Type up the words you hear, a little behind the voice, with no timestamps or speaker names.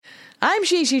I'm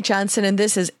Gigi Johnson, and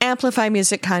this is Amplify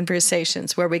Music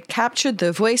Conversations, where we captured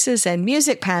the voices and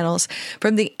music panels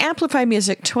from the Amplify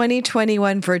Music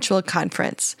 2021 virtual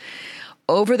conference.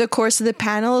 Over the course of the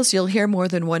panels, you'll hear more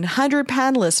than 100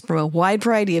 panelists from a wide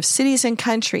variety of cities and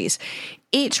countries,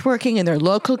 each working in their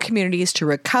local communities to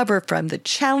recover from the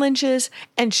challenges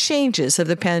and changes of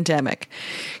the pandemic.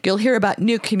 You'll hear about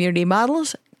new community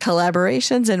models,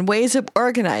 collaborations, and ways of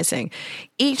organizing,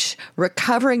 each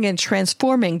recovering and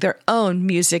transforming their own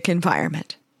music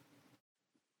environment.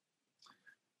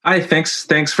 Hi,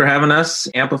 thanks for having us,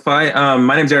 Amplify.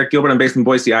 My name's Eric Gilbert. I'm based in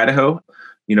Boise, Idaho.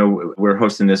 You know, we're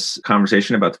hosting this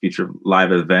conversation about the future of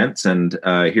live events. And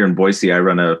here in Boise, I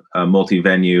run a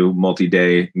multi-venue,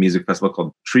 multi-day music festival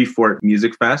called Treefort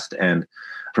Music Fest, and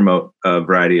promote a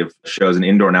variety of shows in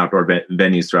indoor and outdoor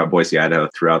venues throughout Boise, Idaho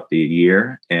throughout the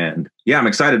year. And yeah, I'm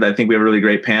excited. I think we have a really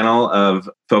great panel of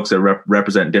folks that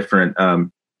represent different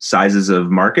sizes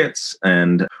of markets.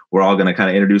 And we're all going to kind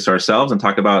of introduce ourselves and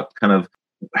talk about kind of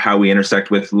how we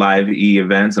intersect with live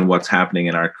events and what's happening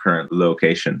in our current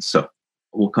locations. So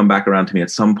we'll come back around to me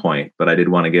at some point, but I did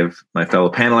want to give my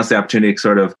fellow panelists the opportunity to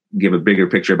sort of give a bigger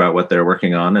picture about what they're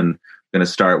working on. And going to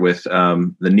start with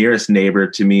the nearest neighbor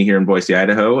to me here in Boise,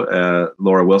 Idaho,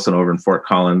 Laura Wilson over in Fort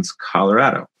Collins,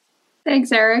 Colorado.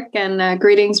 Thanks, Eric, and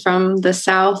greetings from the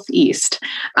Southeast.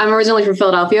 I'm originally from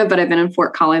Philadelphia, but I've been in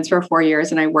Fort Collins for 4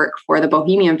 years, and I work for the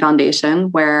Bohemian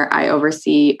Foundation, where I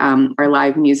oversee our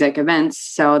live music events.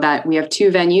 So that we have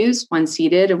two venues, one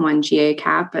seated and one GA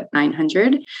cap at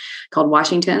 900, called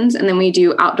Washington's. And then we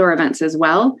do outdoor events as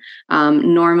well,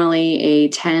 normally a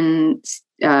 10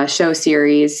 show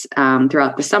series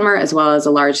throughout the summer, as well as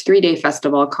a large 3-day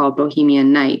festival called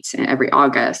Bohemian Nights every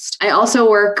August. I also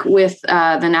work with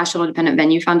the National Independent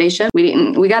Venue Foundation.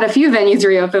 We got a few venues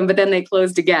reopened, but then they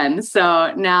closed again.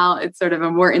 So now it's sort of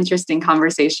a more interesting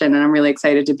conversation, and I'm really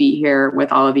excited to be here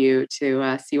with all of you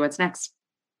to see what's next.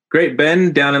 Great.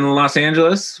 Ben, down in Los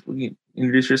Angeles, will you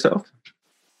introduce yourself?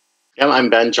 Yeah, I'm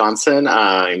Ben Johnson.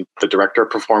 I'm the Director of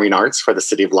Performing Arts for the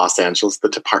City of Los Angeles, the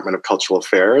Department of Cultural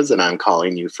Affairs, and I'm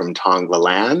calling you from Tongva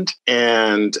Land.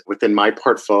 And within my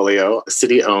portfolio, the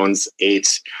city owns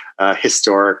 8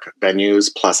 historic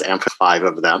venues plus Amplify 5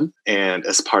 of them. And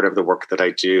as part of the work that I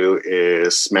do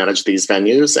is manage these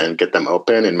venues and get them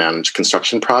open and manage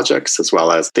construction projects, as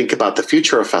well as think about the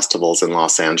future of festivals in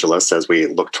Los Angeles as we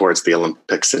look towards the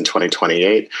Olympics in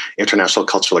 2028, international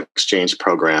cultural exchange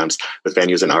programs with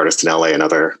venues and artists in LA and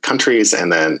other countries,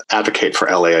 and then advocate for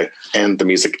LA and the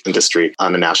music industry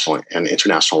on a national and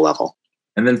international level.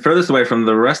 And then furthest away from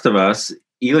the rest of us,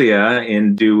 Ilya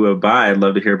in Dubai. I'd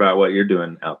love to hear about what you're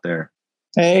doing out there.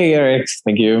 Hey, Eric.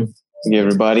 Thank you. Thank you,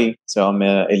 everybody. So I'm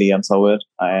Ilya Msawir.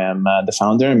 I am the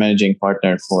founder and managing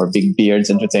partner for Big Beards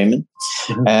Entertainment.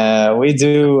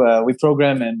 We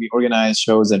program and we organize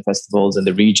shows and festivals in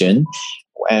the region.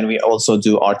 And we also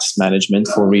do artist management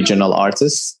for regional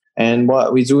artists. And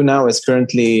what we do now is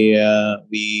currently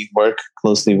we work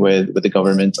closely with the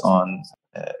government on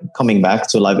coming back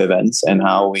to live events and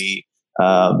how we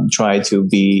try to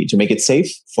make it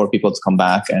safe for people to come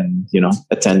back and,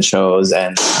 attend shows.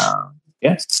 And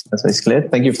yes, that's basically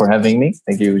it. Thank you for having me.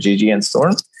 Thank you, Gigi and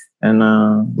Storm.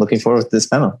 And looking forward to this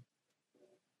panel.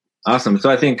 Awesome.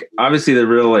 So I think obviously the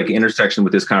real intersection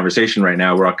with this conversation right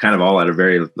now, we're all at a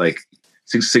very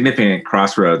significant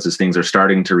crossroads as things are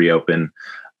starting to reopen,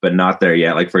 but not there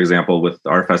yet. Like, for example, with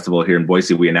our festival here in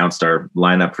Boise, we announced our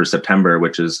lineup for September,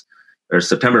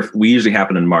 September. We usually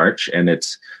happen in March, and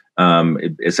it's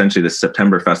essentially the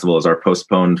September festival is our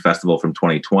postponed festival from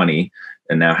 2020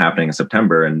 and now happening in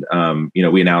September. And,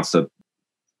 we announced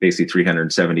basically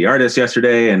 370 artists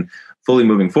yesterday and fully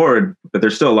moving forward, but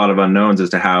there's still a lot of unknowns as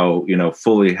to how we're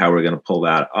going to pull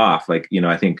that off.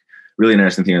 I think really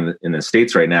interesting thing in the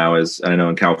States right now is, I know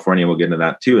in California, we'll get into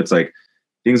that too. It's like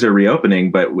things are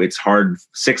reopening, but it's hard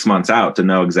 6 months out to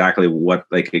know exactly what,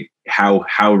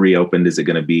 how reopened is it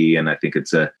going to be. And I think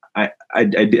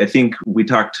I think we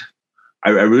talked, I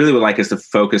really would like us to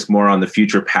focus more on the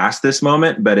future past this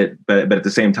moment, but at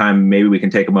the same time, maybe we can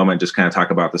take a moment and just kind of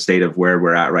talk about the state of where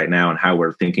we're at right now and how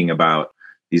we're thinking about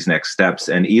these next steps.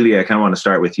 And Ilya, I kind of want to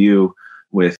start with you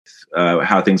with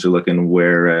how things are looking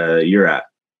where you're at.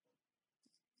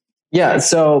 Yeah.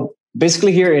 So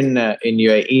basically here in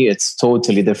UAE, it's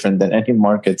totally different than any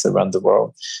markets around the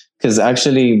world. Because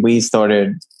actually we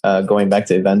started going back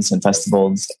to events and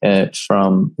festivals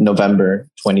from November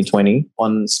 2020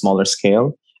 on smaller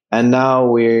scale. And now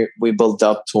we built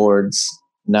up towards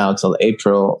now till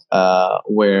April,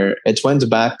 where it went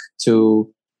back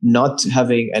to not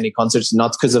having any concerts,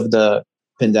 not because of the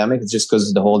pandemic, it's just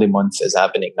because the holy month is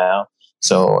happening now.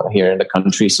 So here in the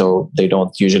country, so they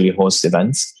don't usually host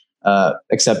events,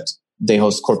 except they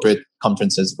host corporate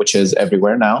conferences, which is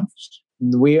everywhere now.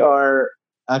 We are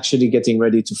actually getting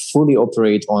ready to fully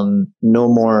operate on no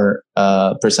more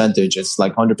percentage. It's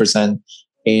like 100%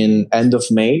 in end of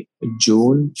May,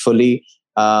 June, fully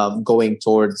going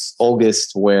towards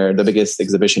August, where the biggest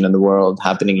exhibition in the world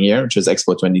happening here, which is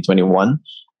Expo 2021.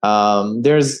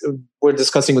 We're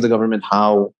discussing with the government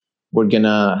how we're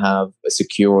gonna have a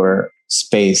secure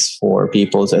space for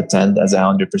people to attend as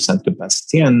 100%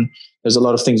 capacity, and there's a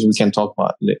lot of things we can talk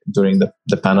about during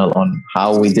the panel on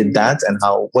how we did that and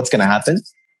what's gonna happen.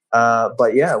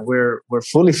 But yeah, we're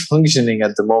fully functioning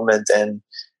at the moment, and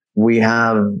we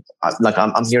have like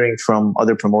I'm hearing from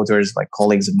other promoters, like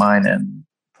colleagues of mine, and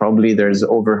probably there's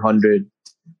over 100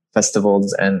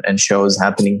 festivals and shows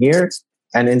happening here.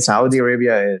 And in Saudi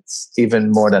Arabia, it's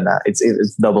even more than that.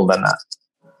 It's double than that.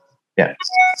 Yeah.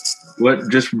 What?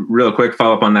 Just real quick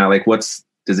follow up on that. Like, what's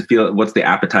the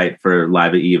appetite for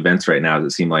live AE events right now?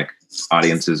 Does it seem like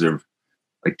audiences are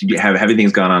like? Do you have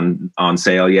everything's gone on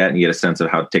sale yet, and you get a sense of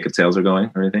how ticket sales are going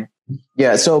or anything?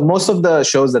 Yeah. So most of the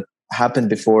shows that happened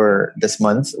before this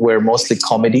month were mostly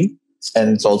comedy,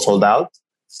 and it's all sold out.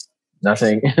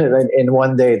 Nothing in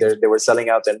one day. They were selling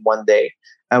out in one day.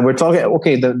 And we're talking,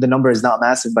 okay, the number is not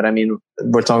massive, but I mean,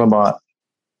 we're talking about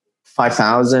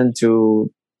 5,000 to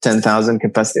 10,000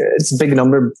 capacity. It's a big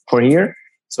number for here.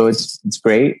 So it's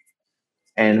great.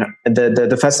 And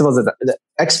the festivals, the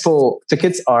expo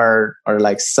tickets are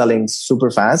like selling super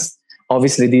fast.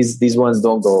 Obviously, these ones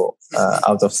don't go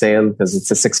out of sale because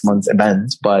it's a 6-month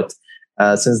event. But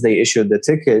since they issued the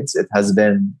tickets, it has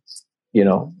been,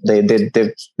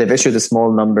 they've issued a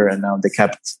small number, and now they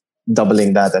kept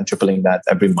doubling that and tripling that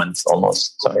every month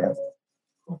almost. So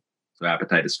yeah. So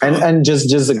appetite is strong. And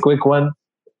just a quick one.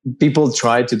 People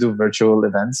try to do virtual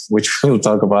events, which we'll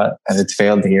talk about, and it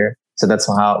failed here. So that's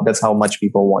how much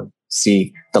people want to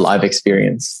see the live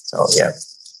experience. So yeah.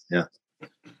 Yeah.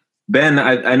 Ben,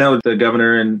 I know the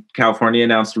governor in California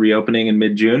announced reopening in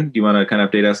mid-June. Do you want to kind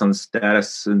of update us on the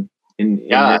status?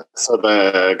 So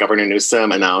the Governor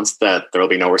Newsom announced that there will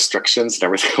be no restrictions and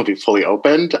everything will be fully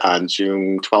opened on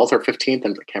June 12th or 15th,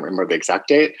 and I can't remember the exact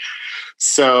date.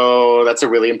 So that's a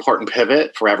really important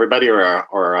pivot for everybody, or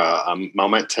a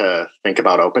moment to think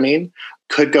about opening.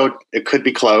 It could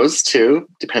be closed too,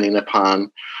 depending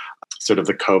upon sort of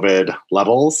the COVID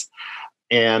levels.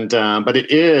 And but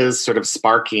it is sort of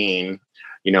sparking,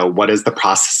 what is the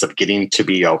process of getting to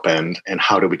be opened, and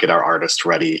how do we get our artists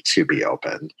ready to be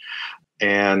opened?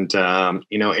 And,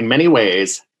 in many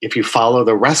ways, if you follow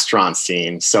the restaurant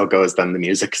scene, so goes then the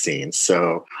music scene.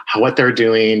 So what they're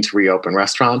doing to reopen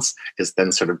restaurants is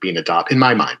then sort of being adopted, in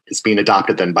my mind, it's being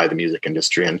adopted then by the music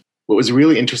industry. And what was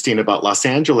really interesting about Los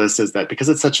Angeles is that because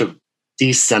it's such a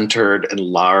decentered and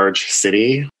large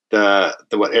city,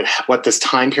 what this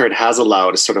time period has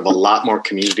allowed is sort of a lot more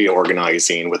community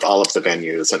organizing with all of the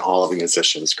venues and all of the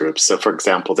musicians groups. So, for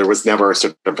example, there was never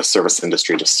sort of a service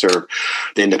industry to serve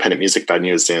the independent music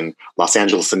venues in Los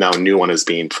Angeles, and now a new one is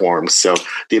being formed. So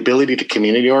the ability to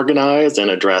community organize and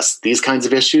address these kinds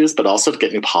of issues, but also to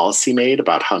get new policy made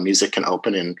about how music can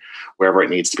open and wherever it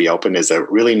needs to be open, is a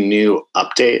really new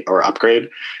update or upgrade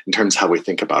in terms of how we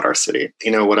think about our city.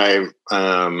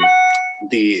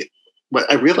 What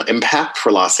a real impact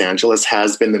for Los Angeles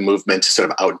has been the movement to sort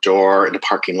of outdoor into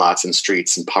parking lots and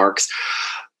streets and parks.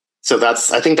 So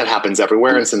I think that happens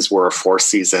everywhere. And since we're a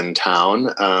 4-season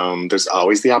town, there's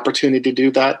always the opportunity to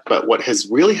do that. But what has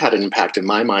really had an impact in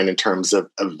my mind in terms of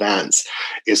events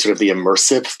is sort of the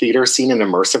immersive theater scene and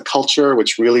immersive culture,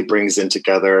 which really brings in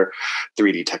together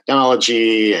 3D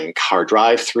technology and car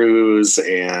drive-thrus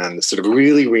and sort of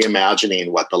really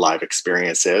reimagining what the live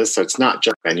experience is. So it's not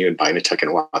just venue and buying a ticket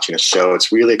and watching a show.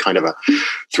 It's really kind of a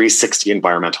 360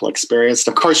 environmental experience.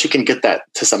 And of course, you can get that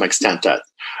to some extent at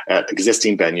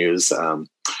existing venues.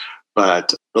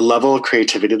 But the level of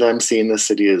creativity that I'm seeing in the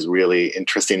city is really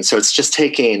interesting. So it's just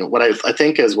taking what I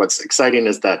think is what's exciting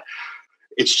is that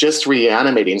it's just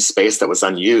reanimating space that was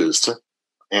unused.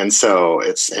 And so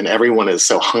and everyone is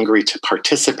so hungry to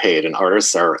participate, and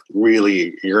artists are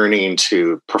really yearning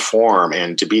to perform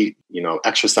and to be,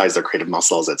 exercise their creative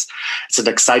muscles. It's an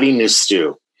exciting new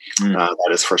stew. That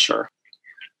is for sure.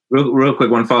 Real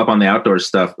quick, one follow up on the outdoor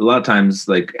stuff. A lot of times,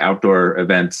 like outdoor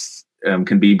events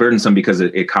can be burdensome because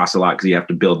it costs a lot because you have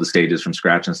to build the stages from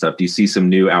scratch and stuff. Do you see some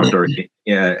new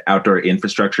outdoor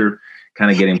infrastructure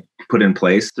kind of getting put in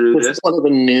place through this? It's one of the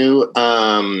new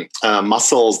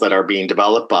muscles that are being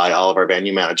developed by all of our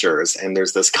venue managers. And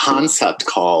there's this concept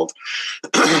called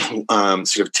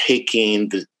sort of taking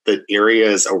the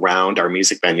areas around our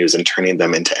music venues and turning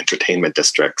them into entertainment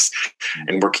districts,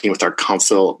 and working with our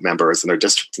council members and their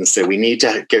districts and say we need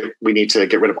to get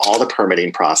rid of all the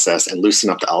permitting process and loosen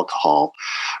up the alcohol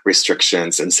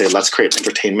restrictions and say let's create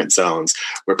entertainment zones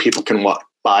where people can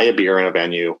buy a beer in a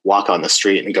venue, walk on the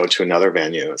street, and go to another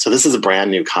venue. So this is a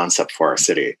brand new concept for our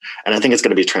city, and I think it's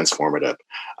going to be transformative.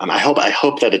 I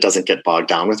hope that it doesn't get bogged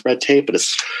down with red tape, but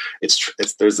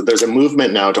there's a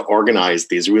movement now to organize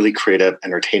these really creative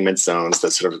entertainment zones that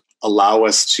sort of allow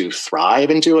us to thrive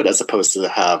and do it, as opposed to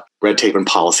have red tape and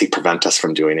policy prevent us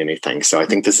from doing anything. So I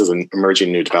think this is an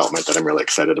emerging new development that I'm really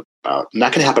excited about, and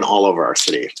that can happen all over our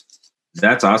city.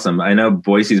 That's awesome. I know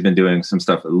Boise's been doing some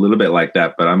stuff a little bit like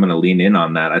that, but I'm going to lean in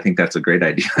on that. I think that's a great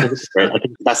idea. Great. I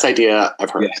think the best idea I've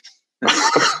heard. Yeah.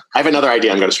 I have another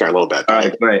idea I'm going to share a little bit. All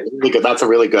right, great. Really good. That's a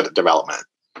really good development.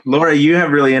 Laura, you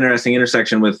have really interesting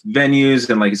intersection with venues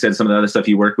and, like you said, some of the other stuff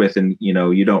you work with, and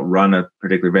you don't run a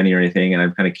particular venue or anything. And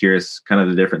I'm kind of curious, kind of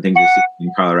the different things you see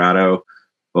in Colorado.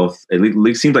 Both,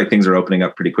 it seems like things are opening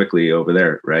up pretty quickly over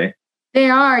there, right? They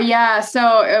are, yeah. So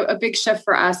a big shift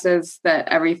for us is that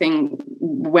everything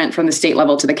went from the state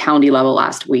level to the county level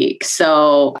last week.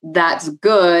 So that's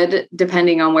good,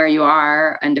 depending on where you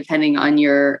are and depending on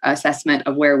your assessment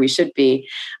of where we should be,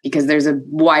 because there's a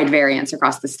wide variance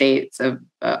across the states of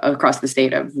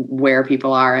where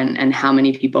people are and how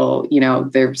many people.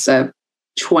 There's a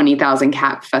 20,000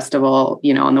 cap festival,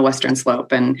 on the Western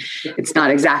Slope, and it's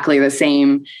not exactly the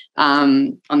same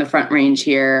on the Front Range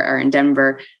here or in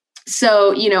Denver.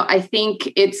 So, I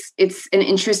think it's an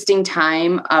interesting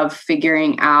time of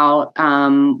figuring out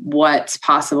what's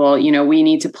possible. We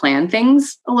need to plan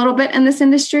things a little bit in this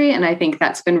industry, and I think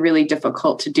that's been really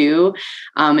difficult to do.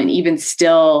 And even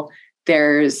still,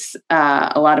 there's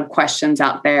a lot of questions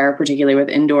out there, particularly with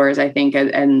indoors, I think,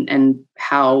 and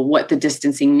what the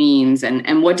distancing means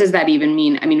and what does that even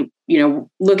mean? I mean,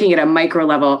 looking at a micro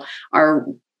level, our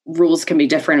rules can be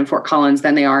different in Fort Collins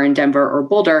than they are in Denver or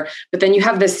Boulder. But then you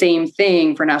have the same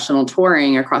thing for national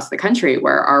touring across the country,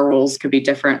 where our rules could be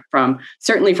different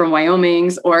certainly from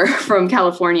Wyoming's or from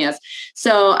California's.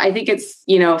 So I think it's,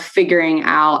 figuring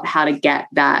out how to get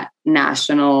that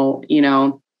national,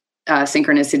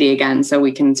 synchronicity again, so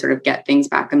we can sort of get things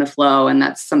back in the flow. And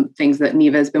that's some things that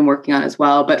NIVA has been working on as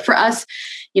well. But for us,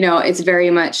 it's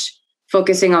very much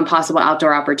focusing on possible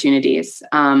outdoor opportunities.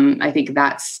 I think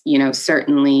that's,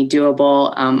 certainly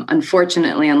doable.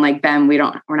 Unfortunately, unlike Bend, we're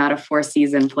not a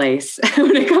 4-season place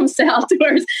when it comes to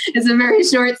outdoors. It's a very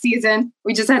short season.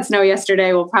 We just had snow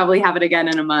yesterday. We'll probably have it again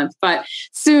in a month, but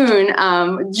soon,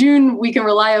 June, we can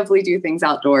reliably do things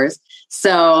outdoors.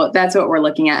 So that's what we're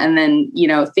looking at. And then,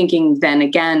 thinking then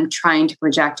again, trying to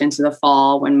project into the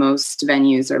fall when most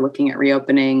venues are looking at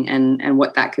reopening and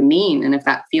what that could mean. And if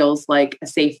that feels like a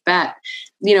safe bet.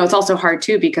 It's also hard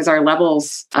too, because our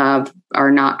levels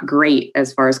are not great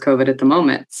as far as COVID at the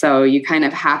moment. So you kind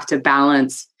of have to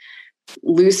balance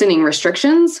loosening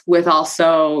restrictions with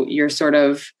also your sort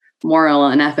of moral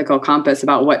and ethical compass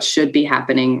about what should be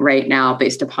happening right now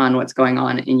based upon what's going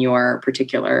on in your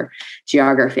particular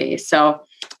geography. So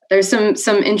there's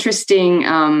some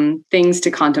interesting things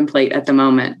to contemplate at the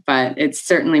moment, but it's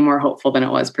certainly more hopeful than it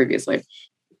was previously.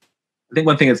 I think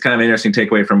one thing that's kind of an interesting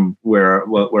takeaway from where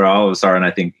all of us are, and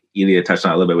I think Elia touched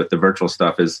on it a little bit with the virtual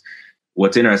stuff, is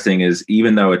what's interesting is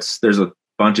even though there's a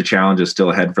bunch of challenges still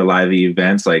ahead for live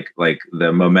events, like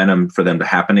the momentum for them to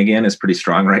happen again is pretty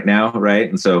strong right now, right?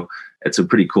 And so it's a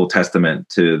pretty cool testament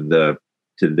to the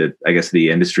I guess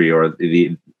the industry, or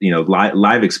the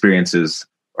live experiences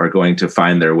are going to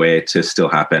find their way to still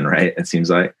happen, right? It seems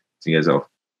like. So you guys all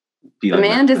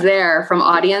demand is there from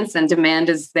audience and demand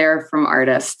is there from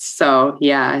artists. So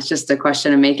yeah, it's just a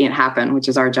question of making it happen, which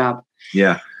is our job.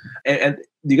 Yeah. And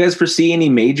do you guys foresee any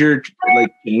major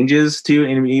changes to,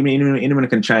 anyone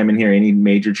can chime in here, any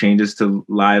major changes to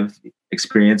live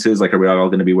experiences? Like, are we all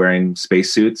going to be wearing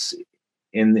spacesuits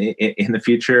in the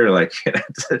future?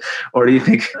 Or do you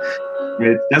think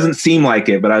it doesn't seem like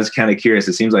it, but I was kind of curious.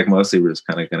 It seems like mostly we're just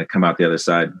kind of going to come out the other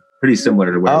side pretty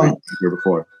similar to where we were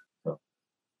before.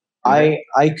 I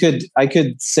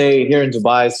could say here in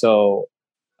Dubai, so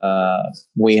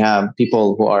we have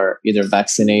people who are either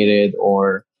vaccinated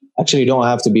or actually don't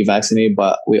have to be vaccinated,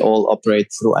 but we all operate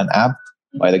through an app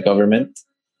by the government.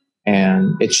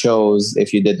 And it shows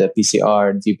if you did the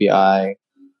PCR, DPI,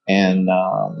 and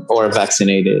or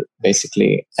vaccinated,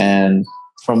 basically. And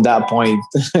from that point,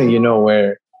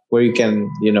 where you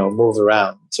can, move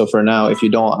around. So for now, if you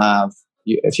don't have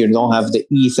the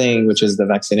E thing, which is the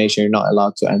vaccination, you're not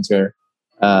allowed to enter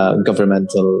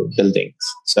governmental buildings.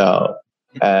 So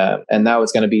And now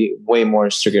it's going to be way more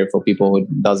stricter for people who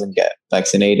doesn't get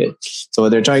vaccinated. So what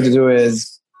they're trying to do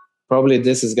is probably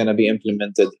this is going to be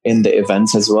implemented in the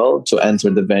events as well. To enter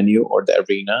the venue or the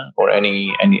arena or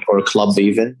any or club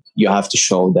even, you have to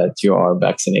show that you are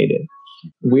vaccinated.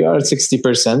 We are at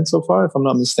 60% so far, if I'm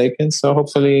not mistaken. So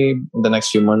hopefully in the next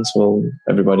few months, we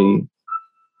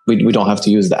don't have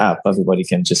to use the app. Everybody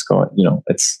can just go,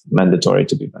 it's mandatory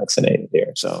to be vaccinated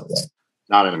here. So yeah.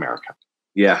 Not in America.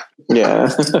 Yeah.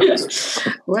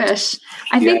 Wish.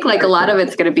 I think like a lot of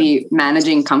it's going to be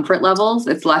managing comfort levels.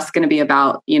 It's less going to be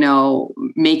about,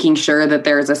 making sure that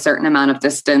there's a certain amount of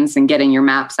distance and getting your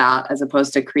maps out, as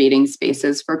opposed to creating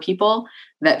spaces for people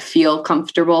that feel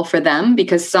comfortable for them.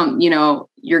 Because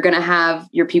you're going to have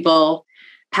your people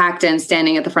packed in,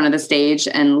 standing at the front of the stage,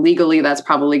 and legally that's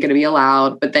probably going to be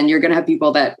allowed. But then you're going to have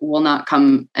people that will not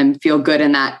come and feel good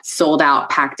in that sold out,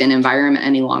 packed in environment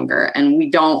any longer. And we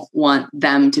don't want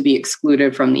them to be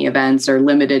excluded from the events or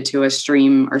limited to a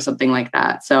stream or something like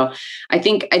that. So I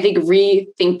think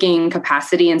rethinking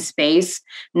capacity and space,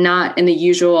 not in the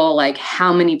usual, like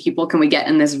how many people can we get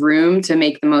in this room to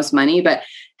make the most money, but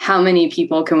how many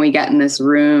people can we get in this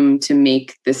room to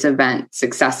make this event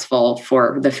successful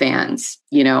for the fans,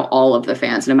 all of the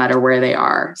fans, no matter where they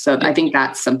are. So I think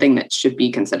that's something that should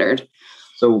be considered.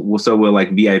 So will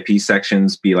like VIP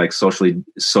sections be like socially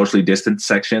distant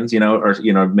sections, or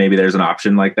maybe there's an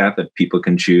option like that people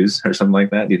can choose or something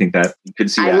like that? Do you think that you could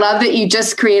see? I love that you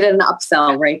just created an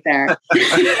upsell right there.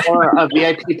 Or a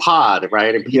VIP pod,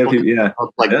 right? And people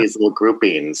these little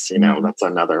groupings, that's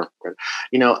another.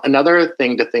 Another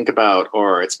thing to think about,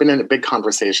 or it's been a big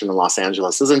conversation in Los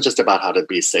Angeles, isn't just about how to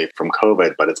be safe from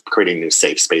COVID, but it's creating new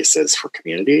safe spaces for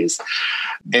communities.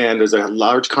 And there's a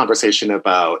large conversation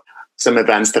about some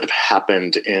events that have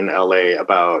happened in LA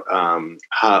about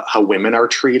how women are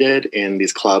treated in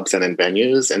these clubs and in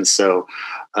venues. And so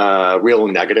real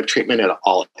negative treatment at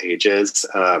all ages,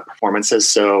 performances.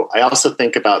 So I also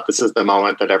think about, this is the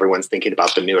moment that everyone's thinking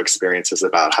about the new experiences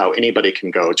about how anybody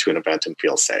can go to an event and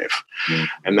feel safe. Mm-hmm.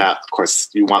 And that, of course,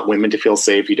 you want women to feel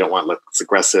safe. You don't want less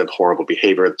aggressive, horrible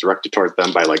behavior directed towards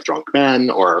them by like drunk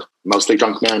men or mostly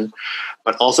drunk men,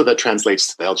 but also that translates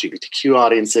to the LGBTQ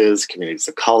audiences, communities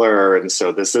of color. And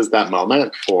so this is that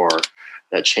moment for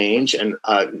that change. And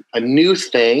a new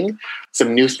thing,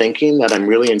 some new thinking that I'm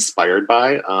really inspired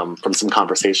by from some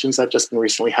conversations I've just been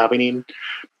recently having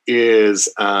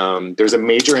is there's a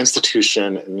major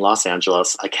institution in Los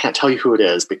Angeles. I can't tell you who it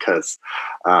is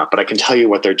but I can tell you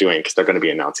what they're doing because they're going to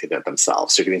be announcing it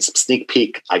themselves. So you're getting some sneak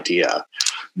peek idea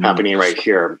happening right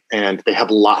here. And they have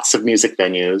lots of music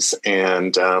venues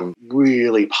and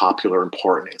really popular,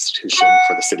 important institution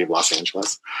for the city of Los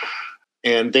Angeles.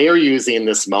 And they are using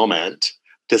this moment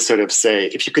to sort of say,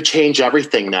 if you could change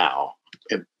everything now,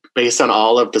 based on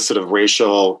all of the sort of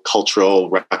racial, cultural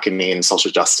reckoning,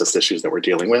 social justice issues that we're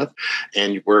dealing with,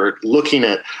 and we're looking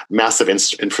at massive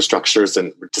infrastructures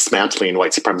and dismantling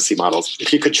white supremacy models,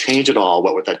 if you could change it all,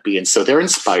 what would that be? And so they're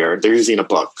inspired. They're using a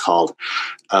book called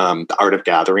The Art of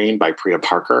Gathering by Priya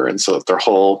Parker. And so their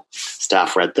whole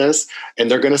staff read this,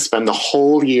 and they're going to spend the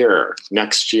whole year,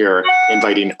 next year,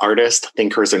 inviting artists,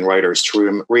 thinkers, and writers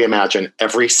to reimagine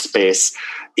every space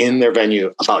in their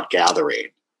venue about gathering.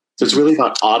 So it's really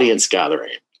about audience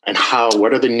gathering and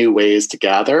what are the new ways to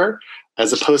gather,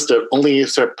 as opposed to only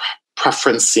sort of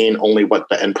preferencing only what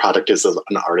the end product is of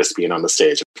an artist being on the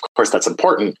stage. Of course, that's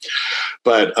important,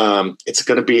 but it's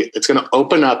going to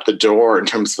open up the door in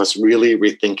terms of us really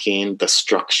rethinking the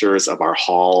structures of our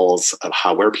halls, of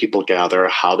where people gather,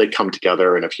 how they come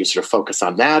together. And if you sort of focus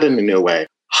on that in a new way,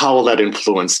 how will that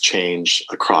influence change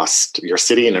across your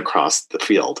city and across the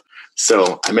field?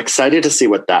 So I'm excited to see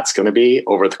what that's going to be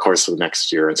over the course of the next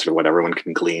year and sort of what everyone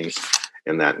can glean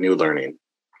in that new learning.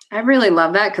 I really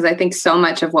love that because I think so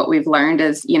much of what we've learned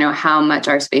is, how much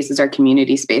our spaces are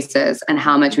community spaces and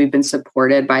how much we've been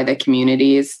supported by the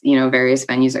communities, various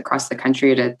venues across the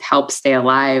country to help stay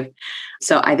alive.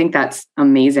 So I think that's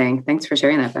amazing. Thanks for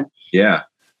sharing that, Ben. Yeah.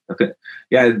 Okay.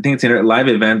 Yeah, I think live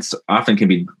events often can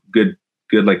be good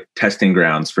like testing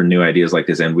grounds for new ideas like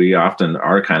this. And we often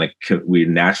are we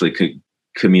naturally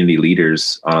community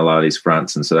leaders on a lot of these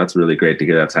fronts. And so that's really great to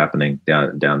hear that's happening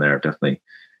down there. Definitely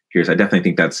curious. I definitely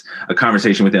think that's a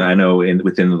conversation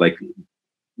within like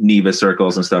NEVA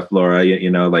circles and stuff, Laura,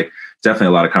 definitely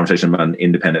a lot of conversation about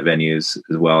independent venues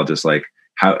as well. Just like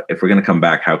if we're going to come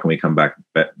back, how can we come back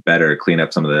better, clean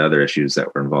up some of the other issues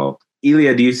that were involved?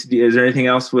 Elia, is there anything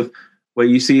else with what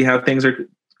you see, how things are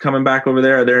coming back over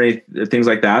there? Are there any things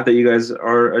like that you guys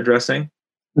are addressing?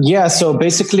 Yeah. So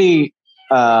basically,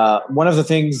 one of the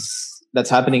things that's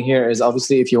happening here is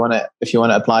obviously if you want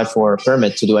to apply for a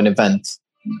permit to do an event,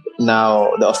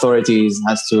 now the authorities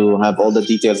has to have all the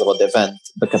details about the event,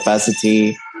 the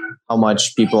capacity, how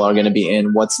much people are going to be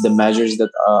in, what's the measures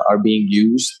that are being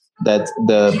used that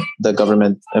the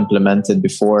government implemented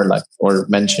before, like or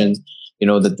mentioned,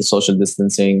 that the social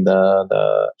distancing,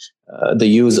 the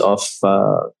use of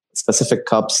specific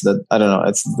cups, that I don't know,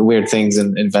 it's weird things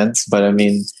in events, but I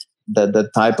mean the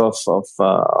type of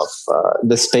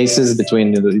the spaces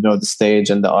between the stage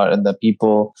and the art and the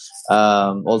people,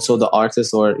 also the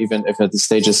artist, or even if the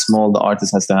stage is small, the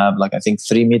artist has to have like I think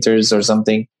 3 meters or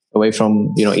something away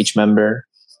from each member.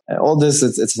 All this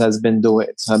it has been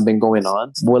going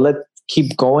on. Will it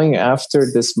keep going after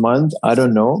this month? I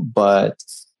don't know, but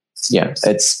yeah,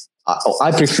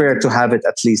 I prefer to have it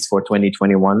at least for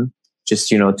 2021, just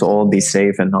to all be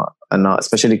safe and not,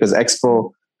 especially because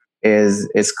Expo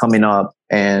is coming up,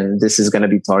 and this is going to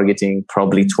be targeting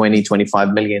probably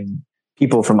 25 million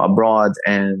people from abroad.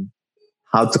 And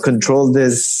how to control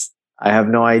this, I have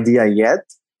no idea yet,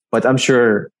 but I'm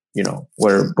sure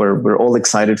we're all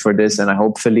excited for this, and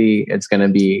hopefully it's going to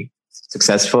be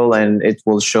successful, and it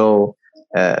will show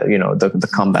the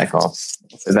comeback of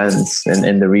events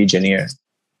in the region here.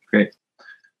 Great.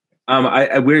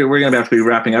 We're going to have to be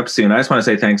wrapping up soon. I just want to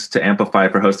say thanks to Amplify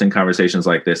for hosting conversations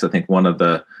like this. I think one of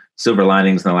the silver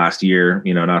linings in the last year,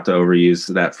 not to overuse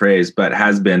that phrase, but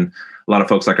has been a lot of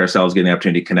folks like ourselves getting the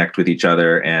opportunity to connect with each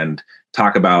other and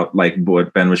talk about, like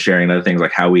what Ben was sharing, and other things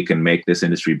like how we can make this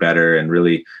industry better. And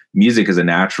really, music is a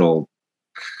natural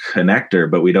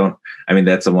connector, but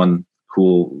that's the one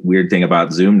cool, weird thing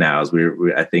about Zoom now is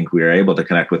I think we're able to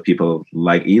connect with people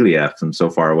like Elia from so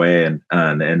far away. And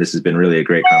this has been really a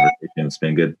great conversation. It's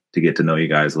been good to get to know you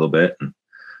guys a little bit.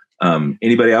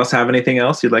 Anybody else have anything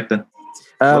else you'd like to?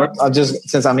 I'll just,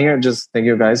 since I'm here, just thank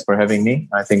you guys for having me.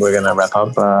 I think we're going to wrap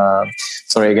up.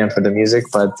 Sorry again for the music,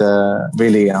 but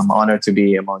really I'm honored to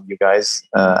be among you guys.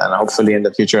 And hopefully in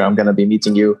the future, I'm going to be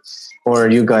meeting you, or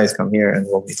you guys come here and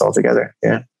we'll meet all together.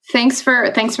 Yeah. Thanks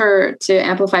to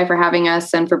Amplify for having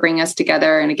us and for bringing us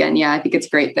together. And again, I think it's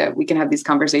great that we can have these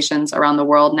conversations around the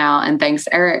world now. And thanks,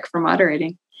 Eric, for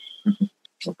moderating.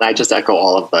 I just echo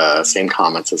all of the same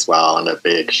comments as well. And a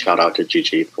big shout out to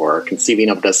Gigi for conceiving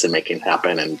of this and making it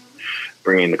happen and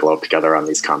bringing the globe together on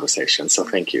these conversations. So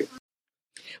thank you.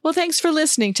 Well, thanks for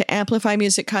listening to Amplify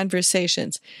Music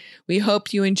Conversations. We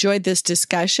hope you enjoyed this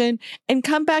discussion and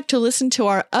come back to listen to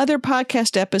our other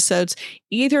podcast episodes,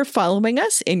 either following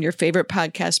us in your favorite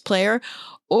podcast player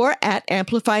or at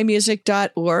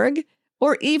amplifymusic.org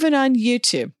or even on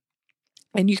YouTube.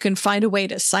 And you can find a way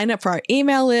to sign up for our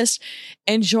email list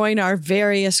and join our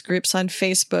various groups on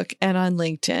Facebook and on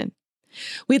LinkedIn.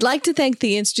 We'd like to thank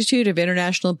the Institute of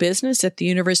International Business at the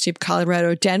University of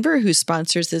Colorado, Denver, who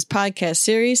sponsors this podcast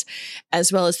series,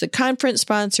 as well as the conference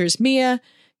sponsors MIA,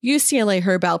 UCLA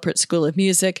Herb Alpert School of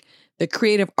Music, the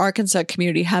Creative Arkansas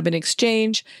Community Hub and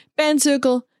Exchange,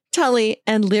 Bandzoogle, Tully,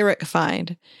 and Lyric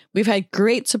Find. We've had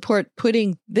great support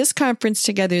putting this conference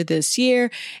together this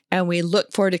year, and we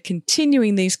look forward to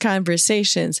continuing these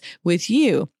conversations with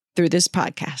you through this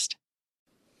podcast.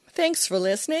 Thanks for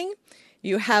listening.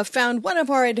 You have found one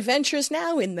of our adventures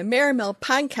now in the Merrimel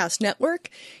Podcast Network.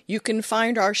 You can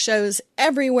find our shows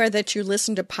everywhere that you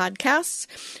listen to podcasts.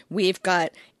 We've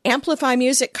got Amplify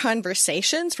Music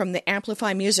Conversations from the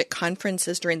Amplify Music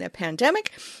conferences during the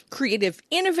pandemic, Creative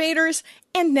Innovators,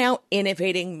 and now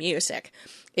Innovating Music.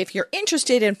 If you're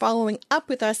interested in following up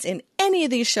with us in any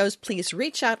of these shows, please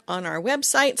reach out on our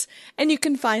websites, and you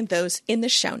can find those in the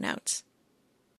show notes.